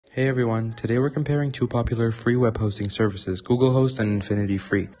Hey everyone, today we're comparing two popular free web hosting services, GoogieHost and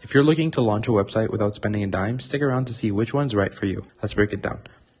InfinityFree. If you're looking to launch a website without spending a dime, stick around to see which one's right for you. Let's break it down.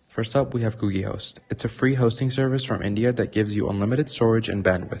 First up, we have GoogieHost. It's a free hosting service from India that gives you unlimited storage and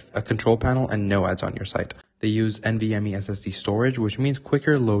bandwidth, a control panel, and no ads on your site. They use NVMe SSD storage, which means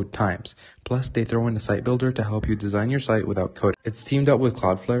quicker load times. Plus, they throw in a site builder to help you design your site without code. It's teamed up with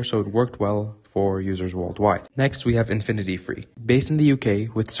Cloudflare, so it worked well for users worldwide. Next, we have InfinityFree. Based in the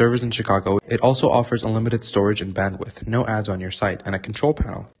UK, with servers in Chicago, it also offers unlimited storage and bandwidth, no ads on your site, and a control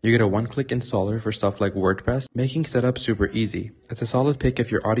panel. You get a one-click installer for stuff like WordPress, making setup super easy. It's a solid pick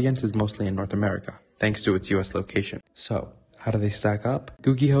if your audience is mostly in North America, thanks to its US location. So, how do they stack up?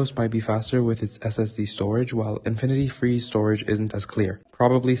 GoogieHost might be faster with its SSD storage, while InfinityFree's storage isn't as clear,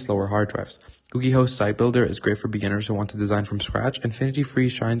 probably slower hard drives. GoogieHost Site Builder is great for beginners who want to design from scratch.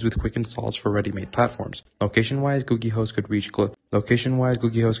 InfinityFree shines with quick installs for ready-made platforms. Location-wise, GoogieHost could reach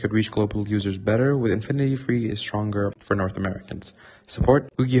global users better, with InfinityFree is stronger for North Americans.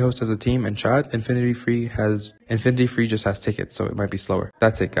 Support: GoogieHost has a team and chat. InfinityFree just has tickets, so it might be slower.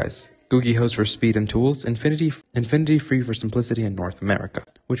 That's it, guys. GoogieHost for speed and tools, InfinityFree for simplicity in North America.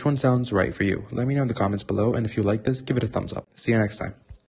 Which one sounds right for you? Let me know in the comments below, and if you like this, give it a thumbs up. See you next time.